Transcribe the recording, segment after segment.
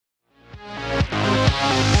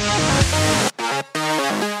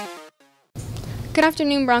Good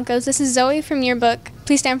afternoon, Broncos. This is Zoe from Yearbook.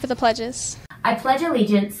 Please stand for the pledges. I pledge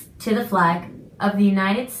allegiance to the flag of the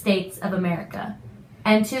United States of America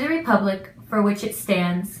and to the republic for which it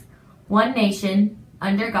stands, one nation,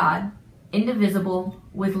 under God, indivisible,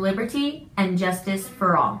 with liberty and justice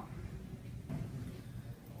for all.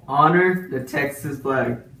 Honor the Texas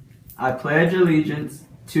flag. I pledge allegiance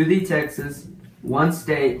to the Texas, one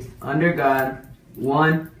state, under God,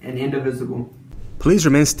 one and indivisible. Please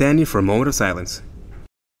remain standing for a moment of silence.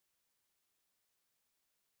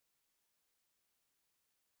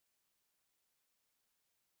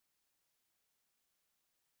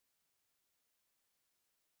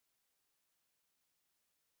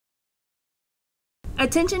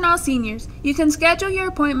 Attention all seniors. You can schedule your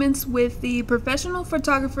appointments with the professional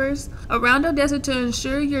photographers around Odessa to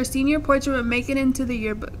ensure your senior portrait will make it into the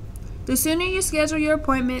yearbook. The sooner you schedule your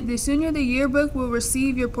appointment, the sooner the yearbook will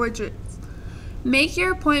receive your portraits. Make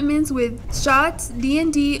your appointments with Shots,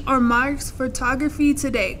 D&D, or Mark's Photography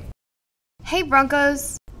today. Hey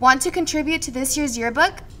Broncos! Want to contribute to this year's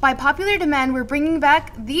yearbook? By popular demand, we're bringing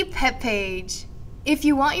back the pet page. If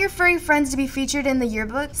you want your furry friends to be featured in the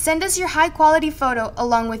yearbook, send us your high-quality photo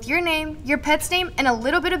along with your name, your pet's name, and a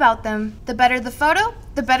little bit about them. The better the photo,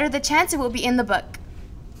 the better the chance it will be in the book.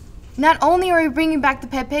 Not only are we bringing back the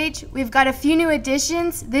pet page, we've got a few new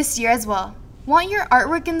additions this year as well. Want your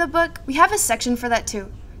artwork in the book? We have a section for that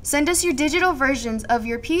too. Send us your digital versions of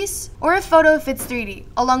your piece or a photo if it's 3D,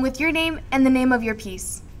 along with your name and the name of your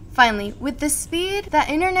piece. Finally, with the speed that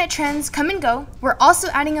internet trends come and go, we're also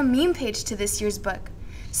adding a meme page to this year's book.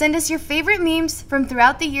 Send us your favorite memes from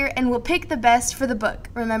throughout the year and we'll pick the best for the book.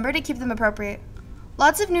 Remember to keep them appropriate.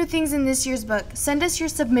 Lots of new things in this year's book. Send us your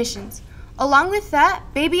submissions. Along with that,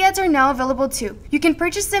 baby ads are now available too. You can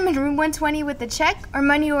purchase them in room 120 with a check or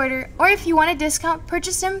money order, or if you want a discount,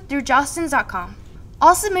 purchase them through jostens.com.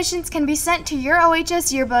 All submissions can be sent to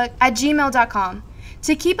yourohsyearbook@gmail.com.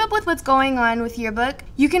 To keep up with what's going on with Yearbook,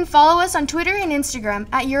 you can follow us on Twitter and Instagram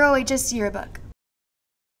at YourOHSYearbook.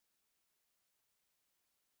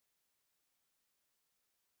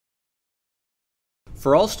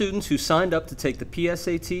 For all students who signed up to take the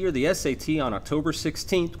PSAT or the SAT on October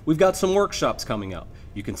 16th, we've got some workshops coming up.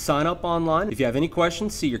 You can sign up online. If you have any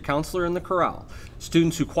questions, see your counselor in the corral.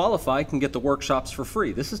 Students who qualify can get the workshops for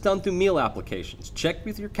free. This is done through meal applications. Check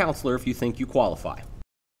with your counselor if you think you qualify.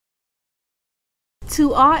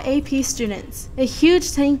 To all AP students, a huge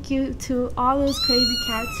thank you to all those crazy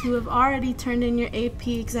cats who have already turned in your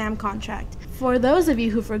AP exam contract. For those of you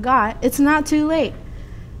who forgot, it's not too late.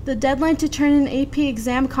 The deadline to turn in AP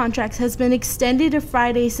exam contracts has been extended to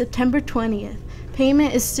Friday, September 20th.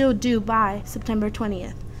 Payment is still due by September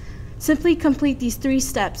 20th. Simply complete these 3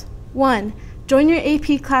 steps. 1. Join your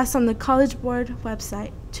AP class on the College Board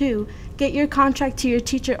website. 2. Get your contract to your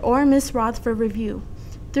teacher or Ms. Roth for review.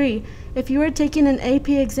 3. If you are taking an AP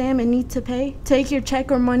exam and need to pay, take your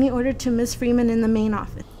check or money order to Ms. Freeman in the main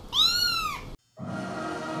office.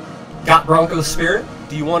 Got Broncos spirit?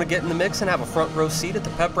 Do you want to get in the mix and have a front row seat at the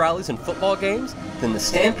pep rallies and football games? Then the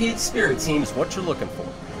Stampede Spirit team is what you're looking for.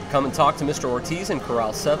 Come and talk to Mr. Ortiz in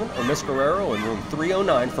Corral 7 or Ms. Guerrero in room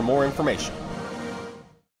 309 for more information.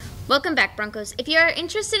 Welcome back, Broncos. If you are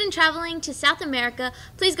interested in traveling to South America,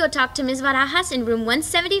 please go talk to Ms. Barajas in room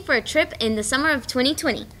 170 for a trip in the summer of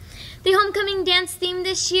 2020. The homecoming dance theme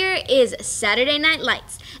this year is Saturday Night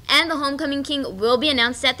Lights, and the homecoming king will be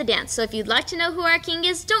announced at the dance. So if you'd like to know who our king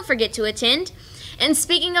is, don't forget to attend. And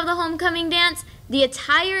speaking of the homecoming dance, the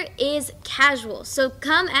attire is casual, so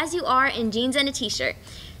come as you are in jeans and a t-shirt.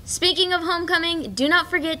 Speaking of homecoming, do not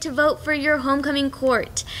forget to vote for your homecoming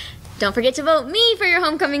court. Don't forget to vote me for your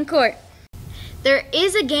homecoming court. There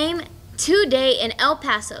is a game today in El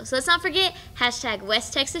Paso, so let's not forget,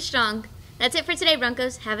 #West Texas Strong. That's it for today,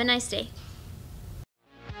 Broncos. Have a nice day.